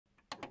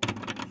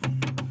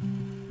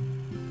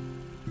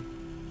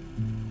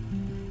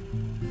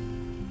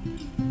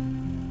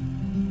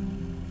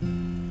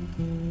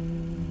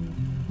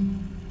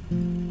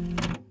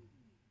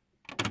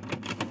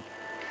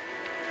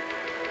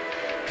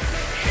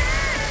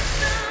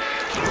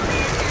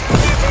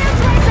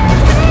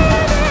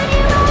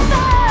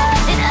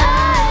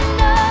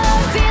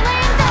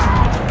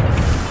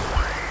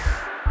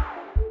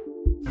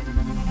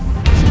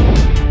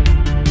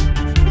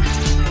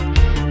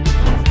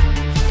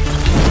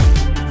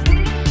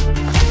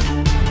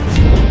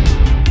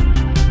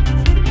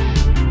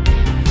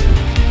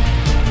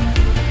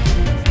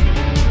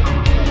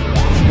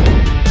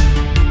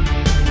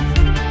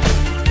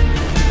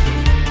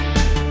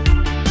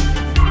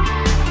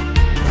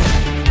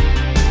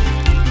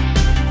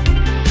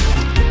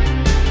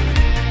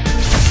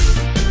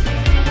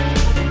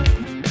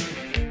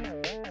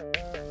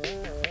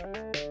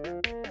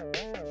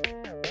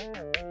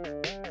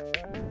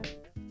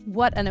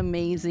what an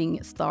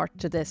amazing start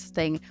to this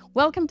thing.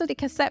 Welcome to the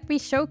Cassette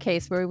Beasts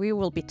Showcase, where we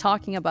will be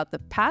talking about the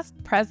past,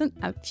 present,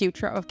 and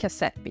future of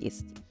Cassette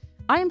Beasts.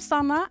 I am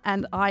Sanna,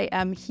 and I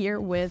am here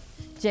with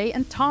Jay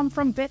and Tom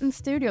from Bytten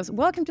Studios.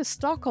 Welcome to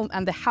Stockholm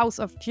and the House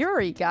of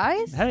Fury,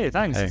 guys. Hey,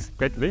 thanks. Hey.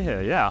 Great to be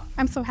here, yeah.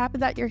 I'm so happy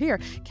that you're here.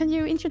 Can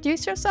you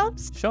introduce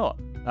yourselves? Sure.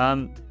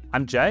 I'm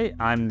Jay.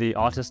 I'm the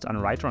artist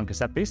and writer on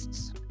Cassette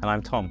Beasts. And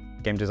I'm Tom,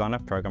 game designer,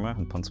 programmer,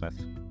 and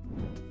punsmith.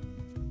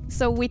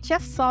 So we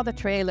just saw the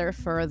trailer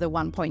for the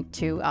 1.2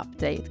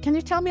 update. Can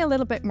you tell me a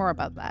little bit more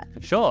about that?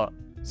 Sure.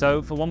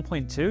 So for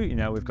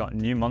 1.2, we've got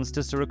new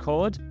monsters to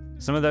record.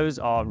 Some of those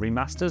are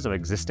remasters of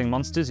existing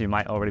monsters you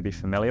might already be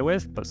familiar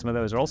with, but some of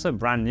those are also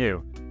brand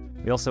new.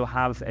 We also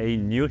have a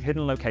new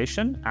hidden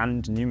location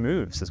and new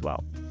moves as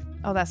well.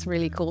 Oh, that's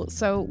really cool.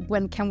 So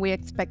when can we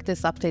expect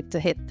this update to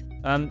hit?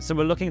 So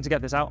we're looking to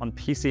get this out on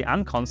PC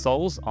and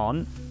consoles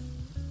on...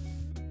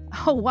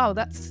 Oh, wow,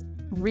 that's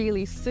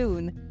really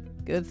soon.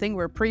 Good thing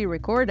we're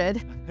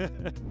pre-recorded.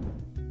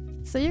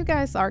 So you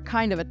guys are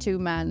kind of a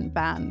two-man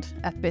band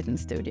at Bytten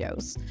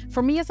Studios.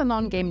 For me as a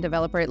non-game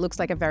developer, it looks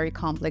like a very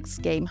complex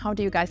game. How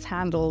do you guys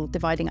handle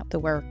dividing up the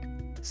work?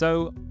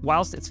 So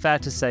whilst it's fair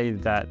to say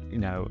that,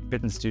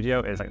 Bytten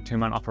Studio is like a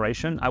two-man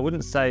operation, I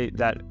wouldn't say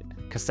that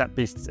Cassette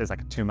Beasts is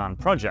like a two-man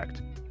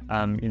project.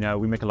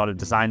 We make a lot of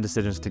design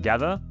decisions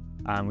together.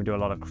 We do a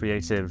lot of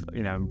creative,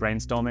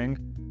 brainstorming.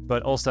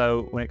 But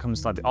also when it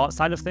comes to the art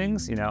side of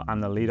things, I'm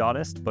the lead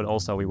artist, but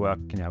also we work,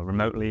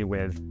 remotely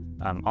with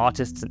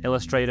artists and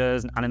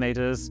illustrators and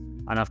animators,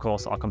 and of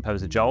course our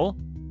composer Joel.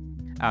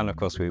 And of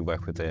course we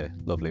work with the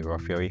lovely Raw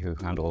Fury who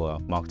handle our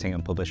marketing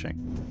and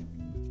publishing.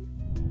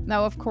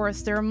 Now, of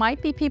course, there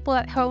might be people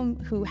at home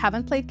who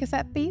haven't played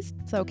Cassette Beasts,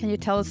 so can you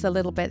tell us a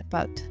little bit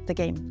about the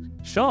game?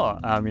 Sure.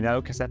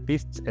 Cassette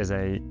Beasts is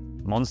a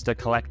monster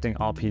collecting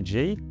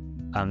RPG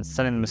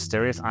set in the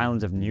mysterious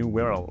island of New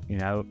Wirral.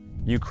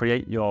 You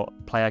create your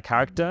player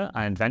character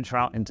and venture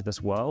out into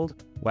this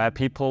world where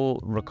people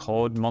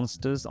record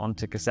monsters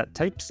onto cassette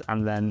tapes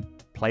and then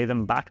play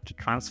them back to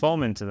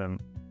transform into them,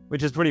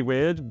 which is pretty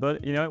weird,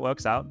 but it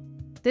works out.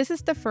 This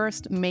is the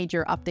first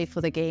major update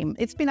for the game.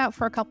 It's been out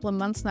for a couple of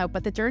months now,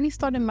 but the journey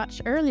started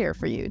much earlier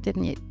for you,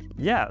 didn't it?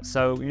 Yeah,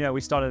 so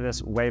we started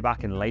this way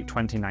back in late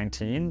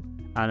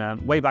 2019,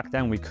 and way back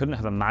then we couldn't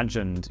have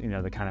imagined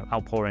the kind of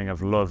outpouring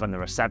of love and the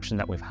reception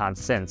that we've had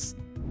since.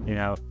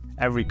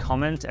 Every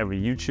comment, every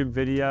YouTube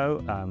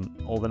video,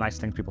 all the nice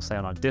things people say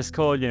on our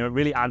Discord, it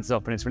really adds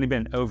up, and it's really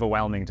been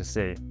overwhelming to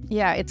see.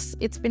 Yeah,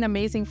 it's been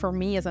amazing for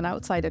me as an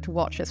outsider to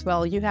watch as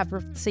well. You have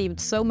received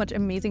so much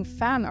amazing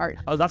fan art.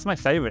 Oh, that's my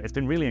favorite. It's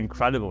been really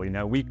incredible.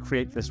 We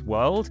create this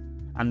world,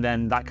 and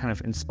then that kind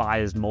of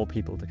inspires more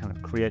people to kind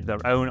of create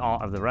their own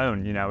art of their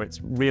own. It's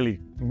really,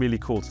 really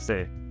cool to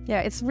see.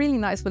 Yeah, it's really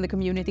nice when the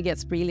community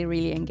gets really,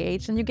 really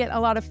engaged, and you get a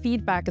lot of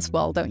feedback as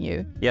well, don't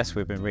you? Yes,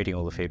 we've been reading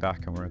all the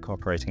feedback and we're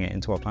incorporating it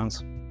into our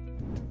plans.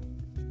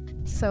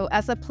 So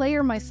as a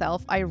player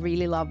myself, I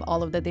really love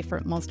all of the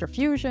different monster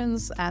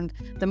fusions and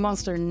the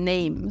monster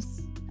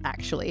names,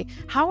 actually.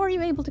 How are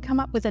you able to come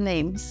up with the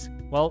names?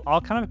 Well,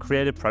 our kind of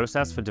creative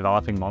process for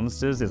developing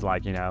monsters is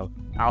like,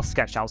 I'll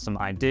sketch out some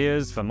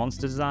ideas for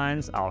monster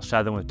designs, I'll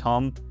share them with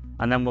Tom,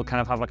 and then we'll kind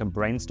of have like a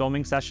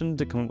brainstorming session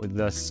to come up with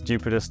the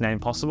stupidest name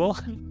possible.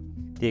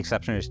 The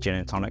exception is Gin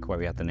and Tonic, where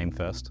we had the name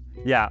first.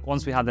 Yeah,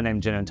 once we had the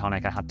name Gin and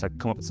Tonic, I had to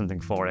come up with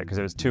something for it because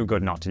it was too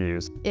good not to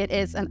use. It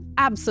is an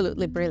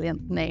absolutely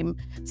brilliant name.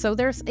 So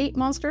there's 8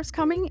 monsters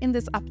coming in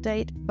this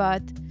update,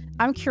 but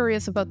I'm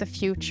curious about the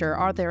future.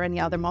 Are there any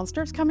other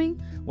monsters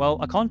coming? Well,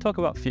 I can't talk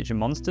about future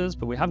monsters,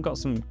 but we have got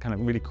some kind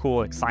of really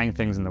cool, exciting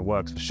things in the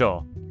works for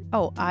sure.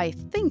 Oh, I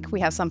think we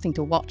have something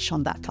to watch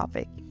on that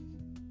topic.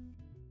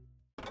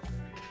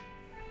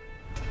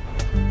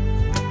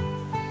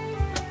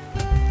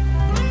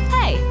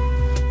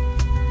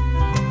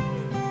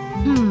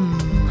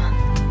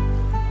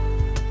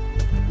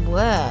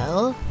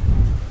 Well,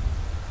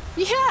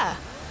 yeah.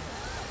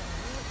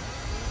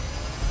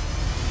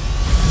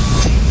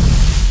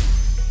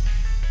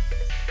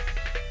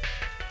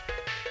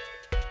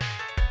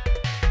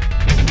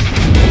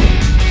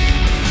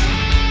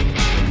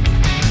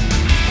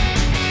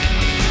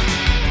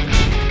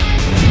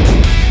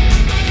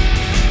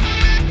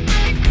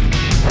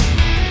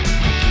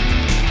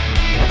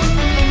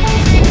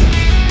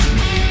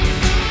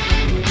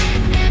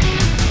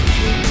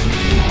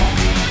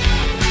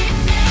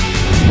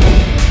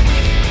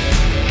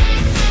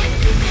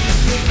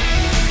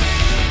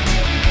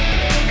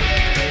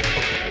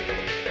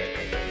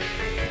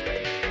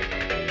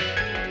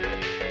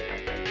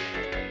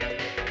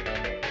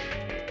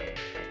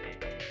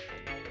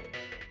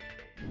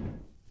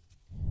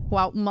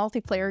 Wow,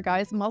 multiplayer,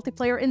 guys.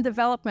 Multiplayer in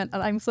development,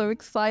 and I'm so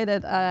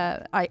excited.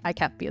 I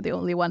can't be the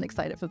only one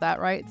excited for that,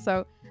 right?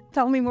 So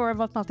tell me more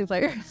about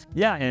multiplayer.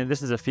 Yeah, and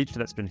this is a feature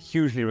that's been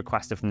hugely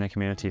requested from the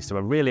community, so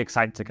we're really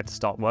excited to get to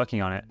start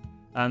working on it.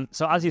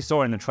 So as you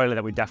saw in the trailer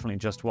that we definitely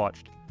just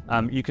watched,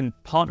 you can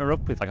partner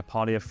up with like a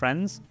party of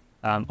friends,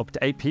 up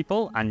to 8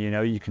 people, and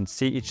you can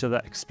see each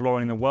other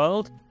exploring the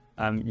world.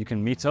 You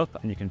can meet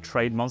up and you can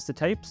trade monster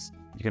tapes.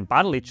 You can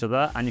battle each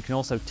other, and you can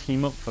also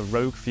team up for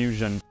Rogue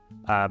Fusion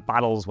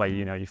battles where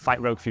you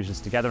fight Rogue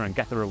Fusions together and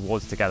get the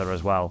rewards together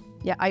as well.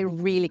 Yeah, I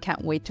really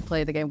can't wait to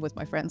play the game with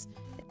my friends.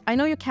 I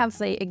know you can't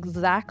say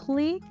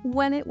exactly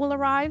when it will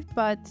arrive,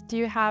 but do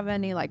you have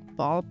any like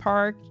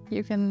ballpark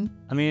you can...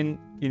 I mean,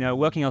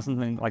 working on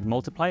something like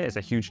multiplayer is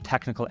a huge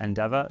technical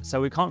endeavor, so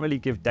we can't really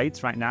give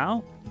dates right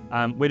now.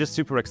 We're just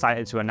super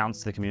excited to announce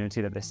to the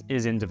community that this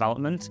is in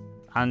development.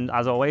 And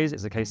as always,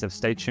 it's a case of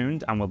stay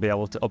tuned and we'll be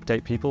able to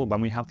update people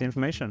when we have the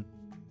information.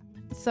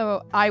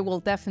 So I will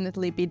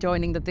definitely be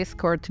joining the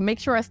Discord to make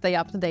sure I stay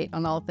up to date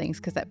on all things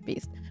Cassette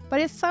Beast. But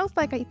it sounds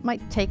like it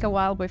might take a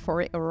while before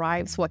it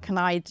arrives. What can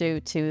I do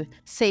to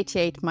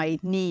satiate my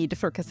need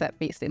for Cassette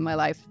Beast in my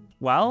life?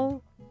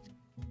 Well...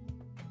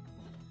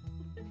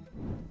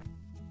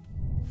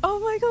 Oh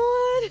my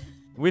god!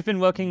 We've been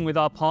working with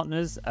our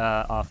partners,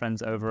 our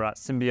friends over at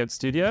Symbiote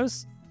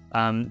Studios,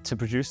 to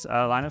produce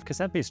a line of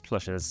Cassette Beast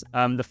plushes.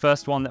 The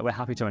first one that we're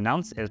happy to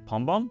announce is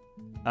Pom Pom.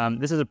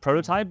 This is a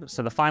prototype,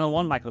 so the final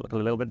one might look a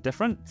little bit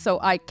different. So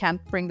I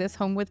can't bring this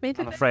home with me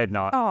today? I'm afraid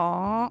not.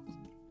 Aww.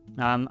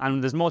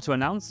 And there's more to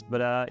announce,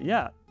 but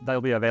yeah, they'll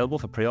be available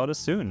for pre-orders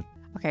soon.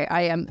 Okay,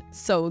 I am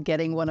so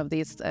getting one of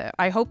these.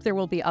 I hope there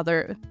will be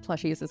other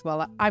plushies as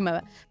well. I'm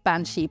a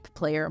Banshee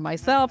player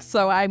myself,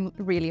 so I'm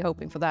really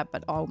hoping for that.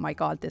 But oh my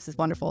god, this is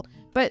wonderful.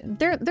 But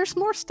there's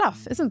more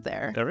stuff, isn't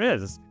there? There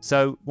is.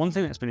 So one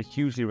thing that's been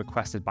hugely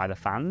requested by the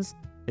fans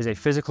is a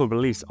physical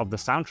release of the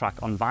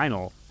soundtrack on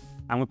vinyl.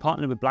 And we're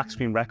partnered with Black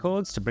Screen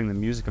Records to bring the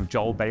music of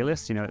Joel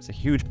Baylis, it's a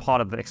huge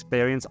part of the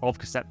experience of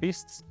Cassette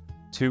Beasts,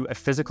 to a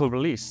physical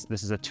release.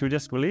 This is a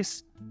 2-disc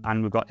release,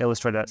 and we've got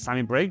illustrator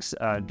Sammy Briggs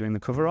doing the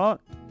cover art,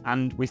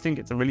 and we think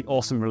it's a really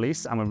awesome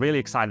release, and we're really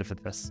excited for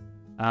this.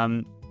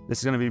 This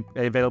is going to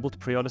be available to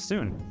pre-order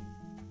soon.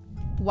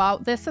 Wow,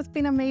 this has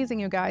been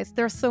amazing, you guys.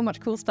 There's so much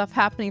cool stuff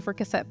happening for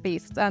Cassette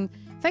Beasts, and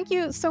thank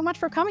you so much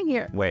for coming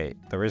here. Wait,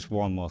 there is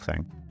one more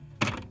thing.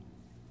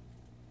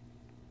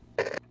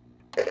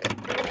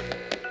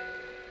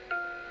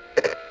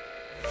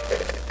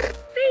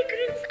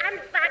 Vagrants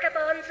and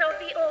vagabonds of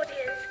the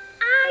audience,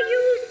 are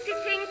you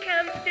sitting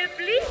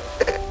comfortably?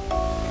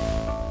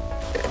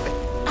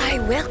 I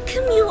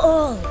welcome you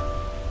all.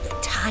 The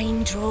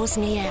time draws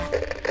near.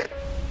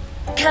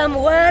 Come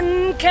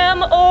one,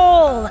 come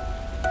all,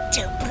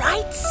 to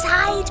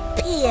Brightside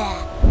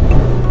Pier.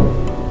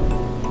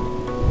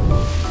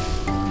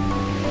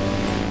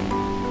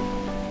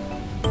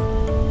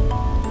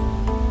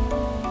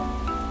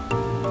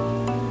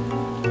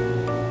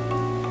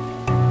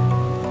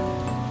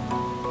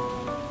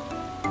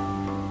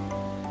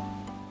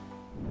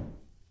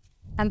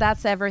 And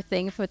that's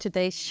everything for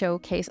today's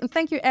showcase. And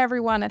thank you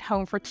everyone at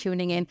home for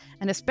tuning in.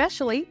 And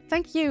especially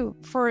thank you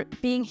for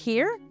being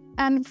here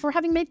and for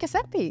having made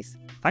Cassette Beasts.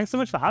 Thanks so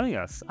much for having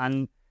us.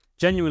 And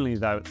genuinely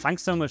though,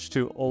 thanks so much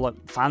to all the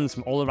fans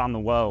from all around the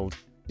world.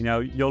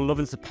 Your love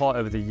and support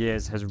over the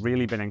years has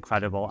really been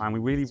incredible.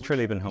 And it's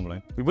truly been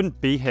humbling. We wouldn't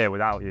be here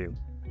without you.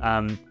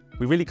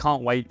 We really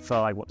can't wait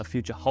for what the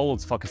future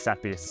holds for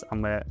Cassette Beasts.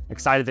 And we're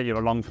excited that you're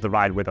along for the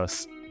ride with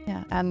us.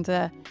 Yeah,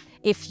 and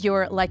if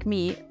you're like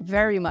me,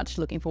 very much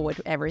looking forward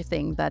to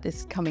everything that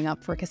is coming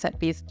up for Cassette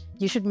Beasts,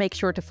 you should make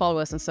sure to follow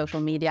us on social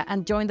media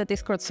and join the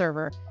Discord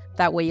server.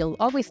 That way you'll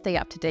always stay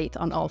up to date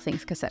on all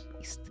things Cassette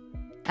Beasts.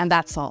 And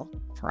that's all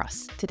for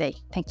us today.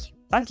 Thank you.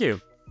 Thank you.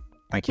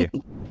 Thank you.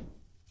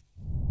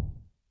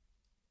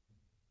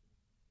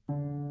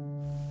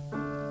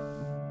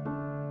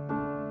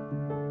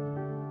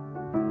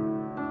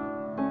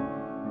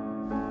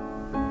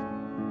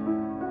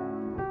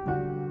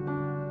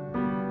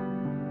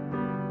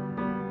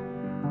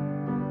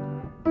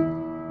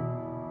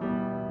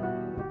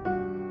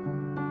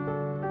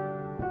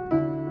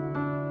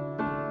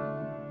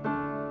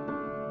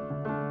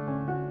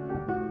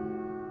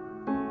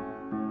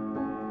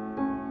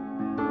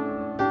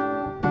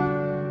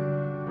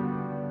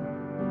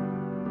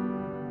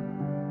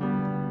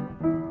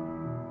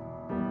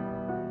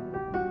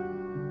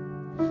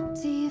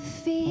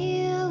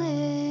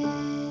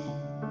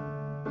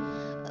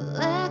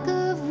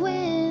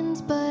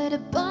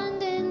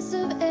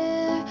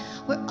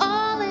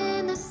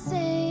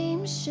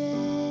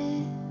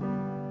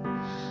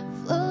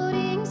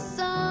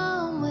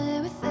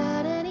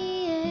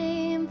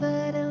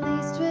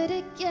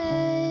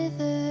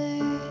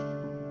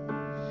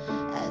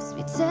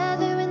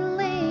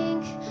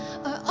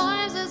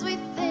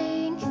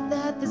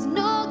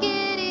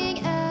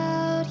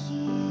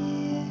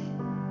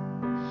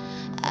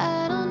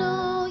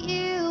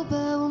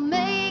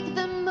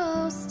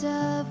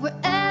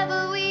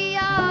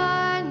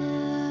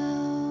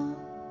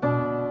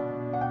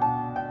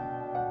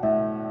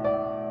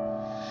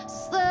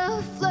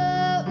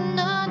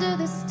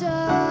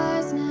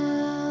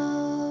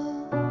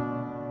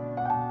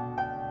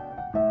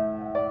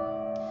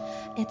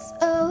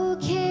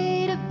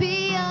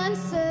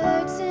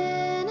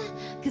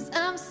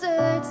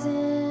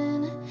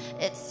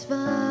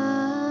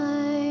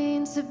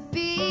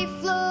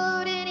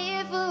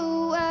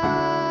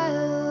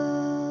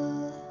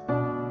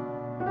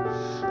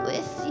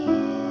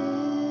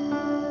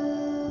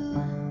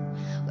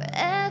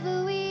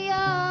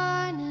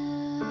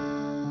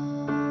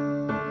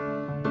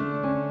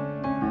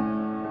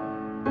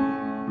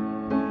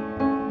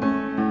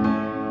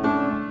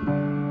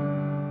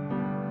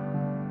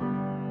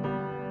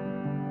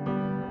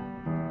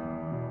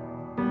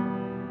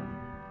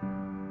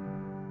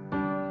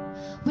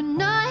 We're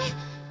not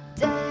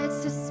dead,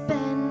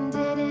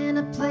 suspended in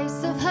a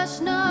place of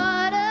hush,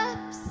 not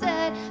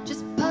upset,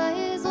 just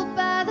puzzled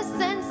by the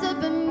sense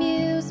of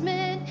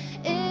amusement.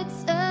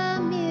 It's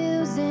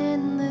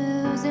amusing,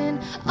 losing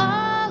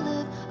all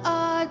of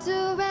our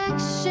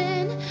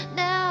direction.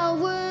 Now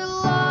we're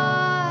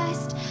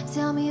lost.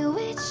 Tell me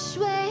which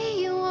way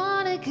you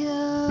wanna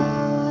go.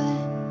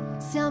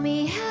 Tell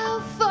me how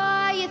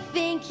far you're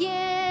thinking,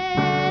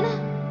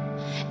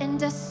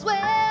 and I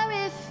swear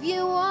if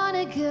you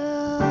wanna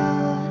go,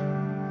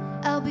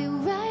 I'll be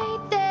right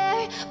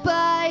there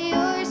by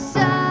your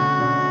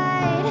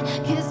side.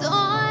 'Cause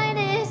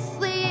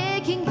honestly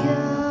it can go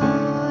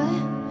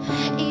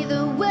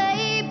either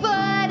way,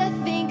 but I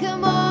think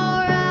I'm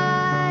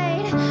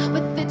alright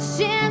with the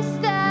chance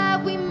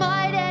that we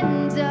might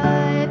end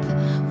up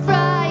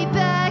right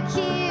back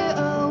here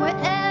or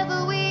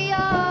wherever we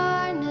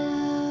are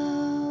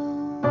now.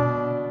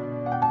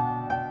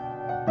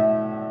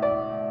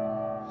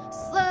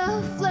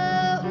 Slow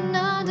floating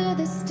under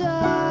the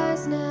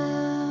stars now.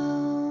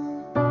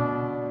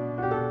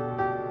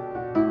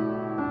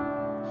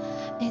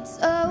 It's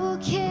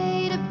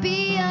okay to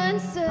be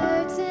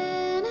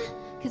uncertain,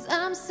 'cause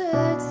I'm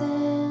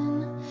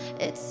certain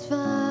it's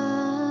fine.